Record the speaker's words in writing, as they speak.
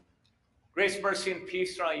Grace, mercy, and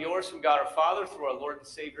peace are on yours from God our Father through our Lord and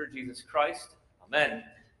Savior, Jesus Christ. Amen.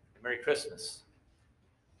 Merry Christmas.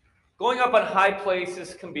 Going up on high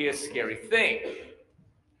places can be a scary thing,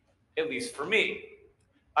 at least for me.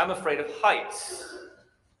 I'm afraid of heights.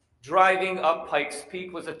 Driving up Pikes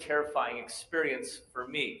Peak was a terrifying experience for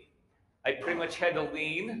me. I pretty much had to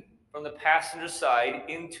lean from the passenger side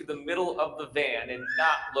into the middle of the van and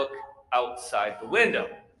not look outside the window.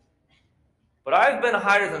 But I've been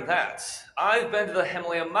higher than that. I've been to the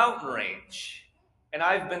Himalaya mountain range, and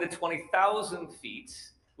I've been to 20,000 feet,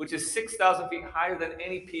 which is 6,000 feet higher than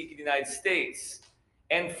any peak in the United States.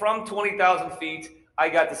 And from 20,000 feet, I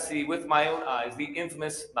got to see with my own eyes the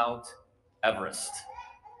infamous Mount Everest.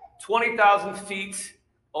 20,000 feet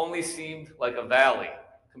only seemed like a valley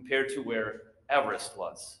compared to where Everest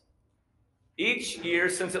was. Each year,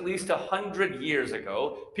 since at least 100 years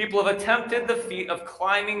ago, people have attempted the feat of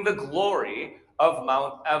climbing the glory of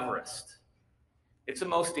Mount Everest. It's a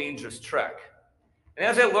most dangerous trek. And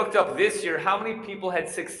as I looked up this year, how many people had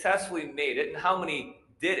successfully made it and how many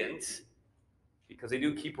didn't, because they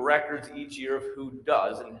do keep records each year of who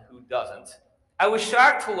does and who doesn't, I was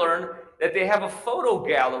shocked to learn that they have a photo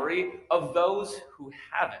gallery of those who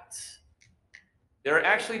haven't. There are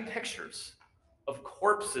actually pictures of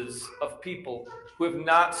corpses of people who have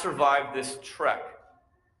not survived this trek.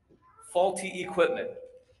 Faulty equipment,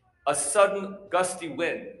 a sudden gusty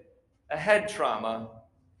wind, a head trauma,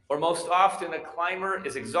 or most often a climber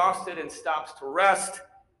is exhausted and stops to rest,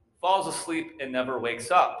 falls asleep and never wakes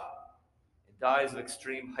up, and dies of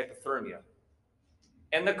extreme hypothermia.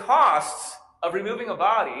 And the costs of removing a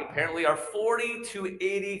body apparently are $40,000 to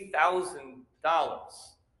 $80,000.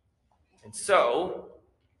 And so,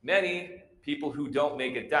 many people who don't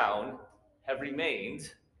make it down have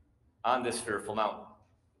remained on this fearful mountain.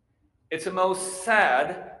 It's a most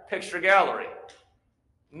sad picture gallery.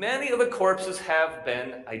 Many of the corpses have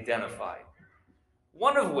been identified,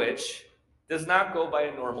 one of which does not go by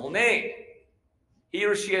a normal name. He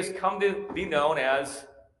or she has come to be known as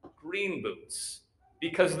Green Boots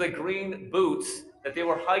because of the green boots that they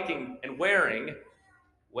were hiking and wearing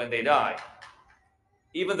when they died.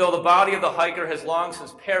 Even though the body of the hiker has long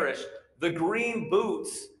since perished, the green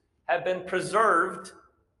boots have been preserved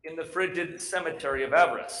in the frigid cemetery of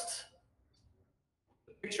Everest.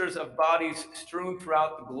 The pictures of bodies strewn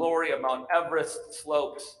throughout the glory of Mount Everest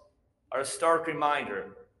slopes are a stark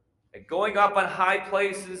reminder that going up on high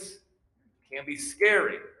places can be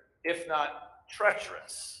scary, if not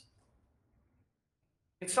treacherous.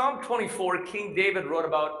 In Psalm 24, King David wrote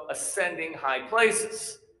about ascending high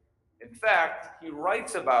places. In fact, he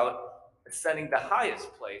writes about ascending the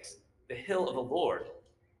highest place, the hill of the Lord.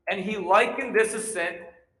 And he likened this ascent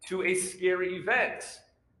to a scary event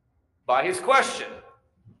by his question: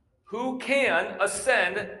 who can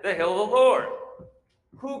ascend the hill of the Lord?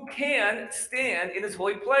 Who can stand in his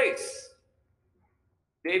holy place?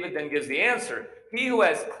 David then gives the answer: he who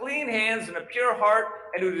has clean hands and a pure heart,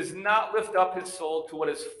 and who does not lift up his soul to what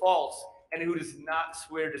is false, and who does not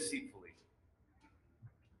swear deceitfully.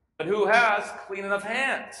 But who has clean enough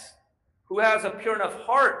hands? Who has a pure enough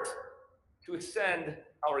heart to ascend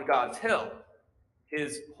our God's hill,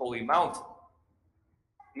 his holy mountain?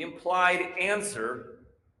 The implied answer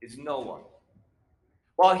is no one.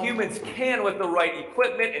 While humans can, with the right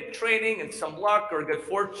equipment and training and some luck or good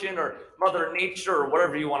fortune or Mother Nature or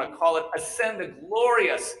whatever you want to call it, ascend the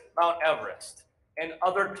glorious Mount Everest and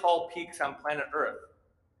other tall peaks on planet Earth,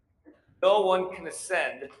 no one can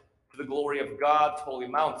ascend to the glory of God's holy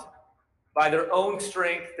mountain by their own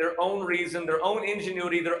strength, their own reason, their own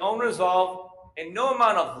ingenuity, their own resolve, and no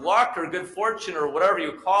amount of luck or good fortune or whatever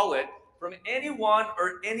you call it from anyone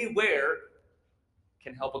or anywhere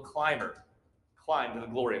can help a climber climb to the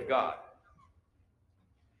glory of God.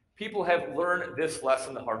 People have learned this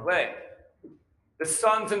lesson the hard way. The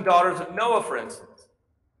sons and daughters of Noah, for instance,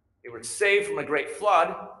 they were saved from a great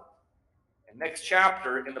flood. And next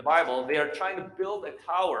chapter in the Bible, they are trying to build a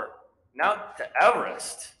tower, not to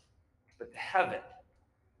Everest, but to heaven.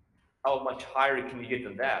 How much higher can you get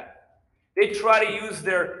than that? They try to use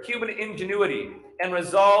their human ingenuity and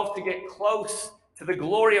resolve to get close to the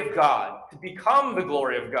glory of God, to become the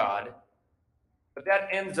glory of God. But that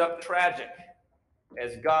ends up tragic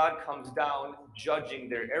as God comes down judging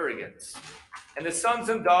their arrogance. And the sons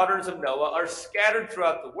and daughters of Noah are scattered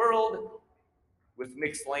throughout the world with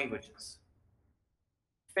mixed languages.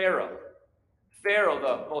 Pharaoh,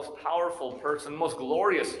 the most powerful person, most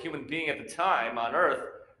glorious human being at the time on earth,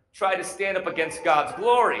 tried to stand up against God's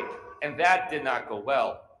glory, and that did not go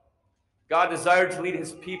well. God desired to lead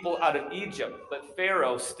his people out of Egypt, but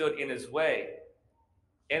Pharaoh stood in his way.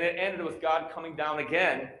 And it ended with God coming down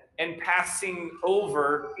again and passing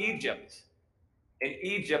over Egypt. In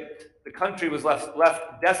Egypt, the country was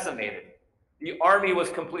left decimated. The army was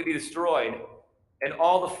completely destroyed, and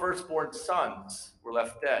all the firstborn sons were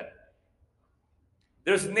left dead.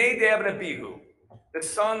 There's Nadab and Abihu, the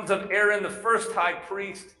sons of Aaron, the first high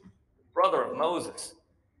priest, brother of Moses.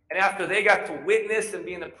 And after they got to witness and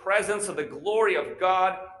be in the presence of the glory of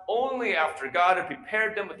God, only after God had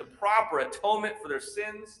prepared them with the proper atonement for their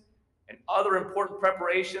sins and other important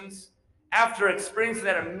preparations, after experiencing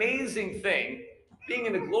that amazing thing, being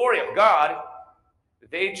in the glory of God,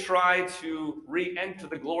 they tried to re-enter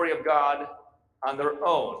the glory of God on their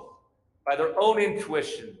own, by their own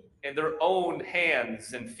intuition and their own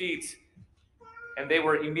hands and feet, and they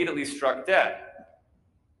were immediately struck dead.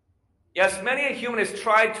 Yes, many a human has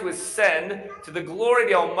tried to ascend to the glory of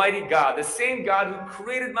the Almighty God, the same God who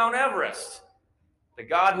created Mount Everest, the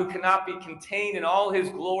God who cannot be contained in all his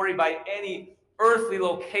glory by any earthly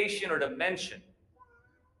location or dimension.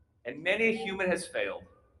 And many a human has failed.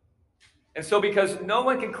 And so because no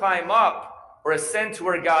one can climb up or ascend to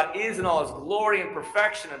where God is in all his glory and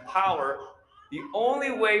perfection and power, the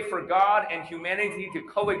only way for God and humanity to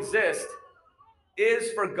coexist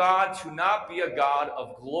is for God to not be a God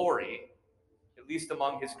of glory, at least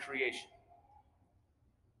among his creation,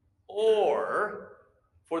 or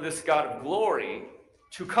for this God of glory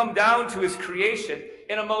to come down to his creation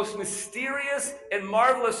in a most mysterious and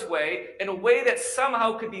marvelous way, in a way that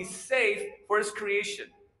somehow could be safe for his creation.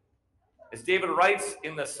 As David writes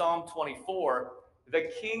in the Psalm 24,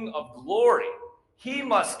 the King of glory, he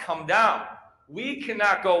must come down. We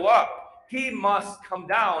cannot go up. He must come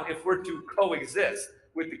down if we're to coexist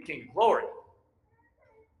with the King of glory.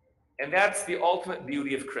 And that's the ultimate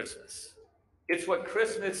beauty of Christmas. It's what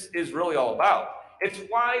Christmas is really all about. It's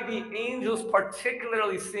why the angels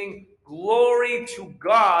particularly sing glory to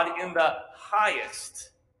God in the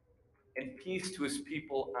highest and peace to his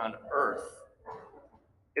people on earth.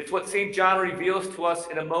 It's what St. John reveals to us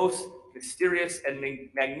in a most mysterious and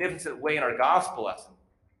magnificent way in our gospel lesson.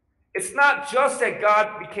 It's not just that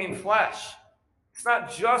God became flesh. It's not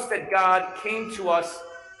just that God came to us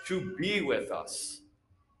to be with us.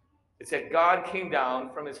 It's that God came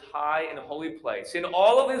down from his high and holy place in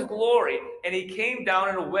all of his glory, and he came down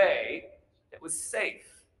in a way that was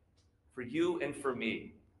safe for you and for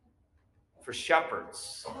me, for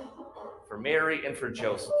shepherds, for Mary and for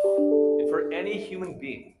Joseph, and for any human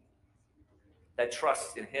being that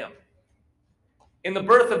trusts in him. In the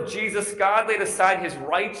birth of Jesus, God laid aside his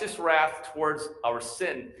righteous wrath towards our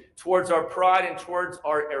sin, towards our pride, and towards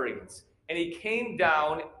our arrogance. And he came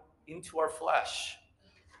down into our flesh.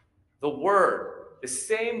 The Word, the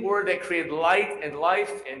same Word that created light and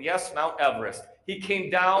life, and yes, Mount Everest. He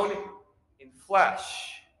came down in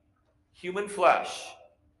flesh, human flesh,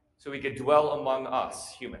 so he could dwell among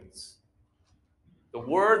us, humans. The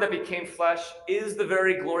Word that became flesh is the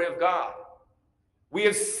very glory of God. We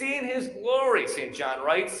have seen his glory, St. John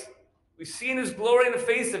writes. We've seen his glory in the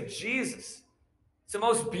face of Jesus. It's the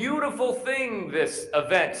most beautiful thing, this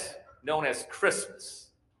event known as Christmas.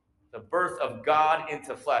 The birth of God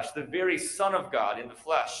into flesh, the very Son of God in the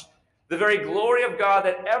flesh. The very glory of God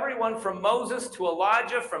that everyone from Moses to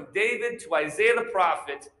Elijah, from David to Isaiah the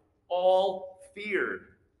prophet, all feared.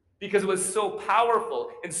 Because it was so powerful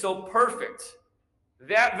and so perfect.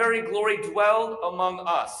 That very glory dwelled among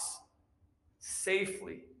us.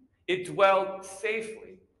 Safely. It dwelled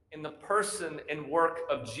safely in the person and work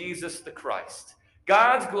of Jesus the Christ.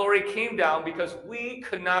 God's glory came down because we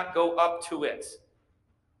could not go up to it.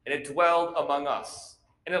 And it dwelled among us.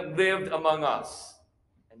 And it lived among us.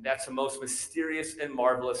 And that's the most mysterious and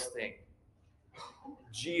marvelous thing.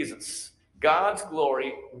 Jesus, God's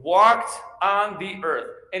glory, walked on the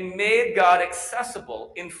earth and made God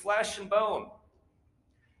accessible in flesh and bone.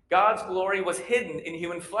 God's glory was hidden in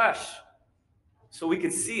human flesh, so we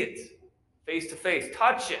could see it face to face,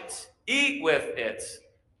 touch it, eat with it.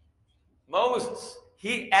 Moses,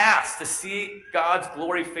 he asked to see God's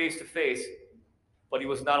glory face to face, but he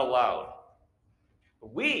was not allowed.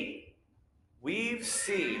 We've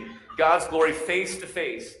seen God's glory face to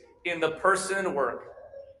face in the person and work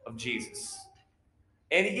of Jesus.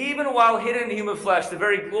 And even while hidden in human flesh, the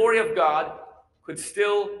very glory of God could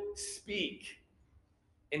still speak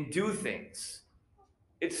and do things.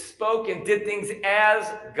 It spoke and did things as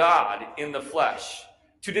God in the flesh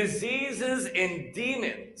to diseases and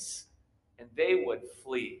demons, and they would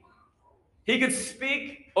flee. He could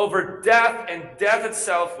speak over death, and death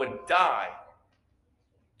itself would die.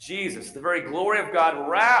 Jesus, the very glory of God,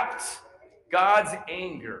 wrapped God's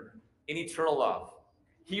anger in eternal love.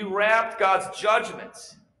 He wrapped God's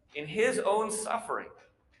judgment in his own suffering.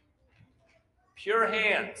 pure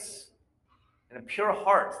hands and a pure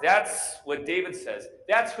heart. That's what David says.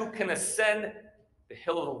 That's who can ascend the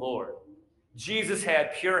hill of the Lord. Jesus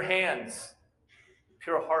had pure hands,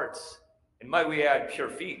 pure hearts, and might we add, pure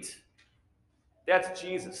feet. That's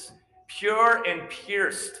Jesus, pure and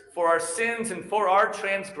pierced for our sins and for our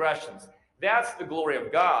transgressions. That's the glory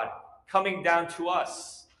of God coming down to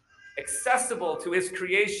us, accessible to his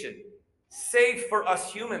creation, safe for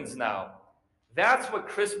us humans now. That's what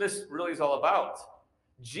Christmas really is all about.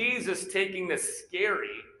 Jesus taking the scary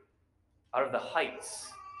out of the heights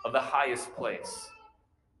of the highest place.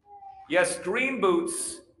 Yes, Green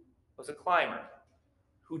Boots was a climber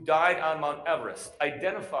who died on Mount Everest,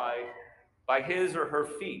 identified by his or her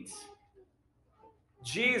feet.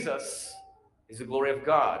 Jesus is the glory of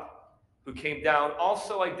God, who came down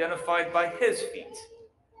also identified by his feet.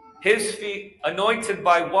 His feet anointed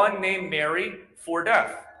by one named Mary for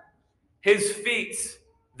death. His feet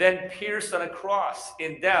then pierced on a cross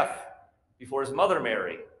in death before his mother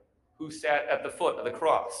Mary, who sat at the foot of the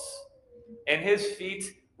cross. And his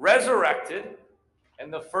feet resurrected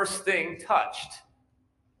and the first thing touched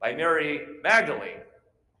by Mary Magdalene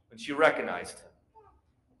when she recognized him.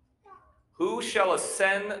 Who shall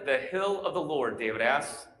ascend the hill of the Lord, David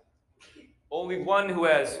asks. Only one who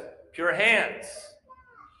has pure hands,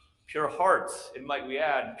 pure hearts, and might we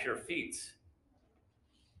add, pure feet.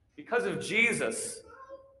 Because of Jesus,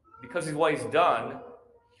 because of what he's done,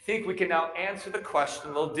 I think we can now answer the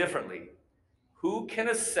question a little differently. Who can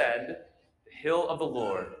ascend the hill of the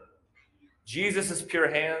Lord? Jesus'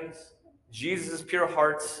 pure hands, Jesus' pure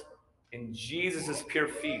hearts, and Jesus' pure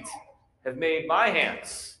feet have made my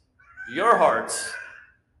hands, your hearts,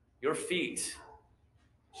 your feet,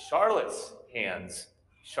 Charlotte's hands,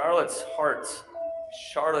 Charlotte's heart,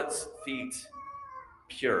 Charlotte's feet,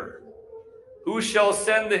 pure. Who shall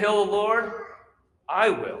ascend the hill of the Lord? I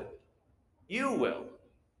will. You will.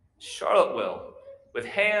 Charlotte will. With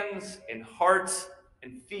hands and hearts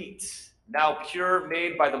and feet, now pure,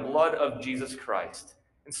 made by the blood of Jesus Christ.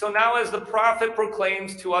 And so now as the prophet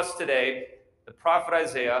proclaims to us today, the prophet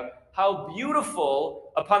Isaiah, how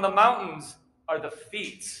beautiful upon the mountains are the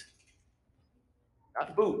feet. Not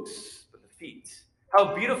the boots, but the feet.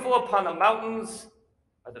 How beautiful upon the mountains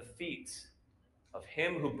are the feet of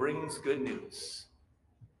him who brings good news.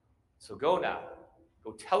 So go now.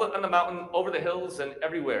 Go tell it on the mountain, over the hills, and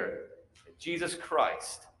everywhere that Jesus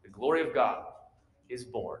Christ, the glory of God, is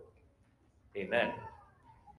born. Amen.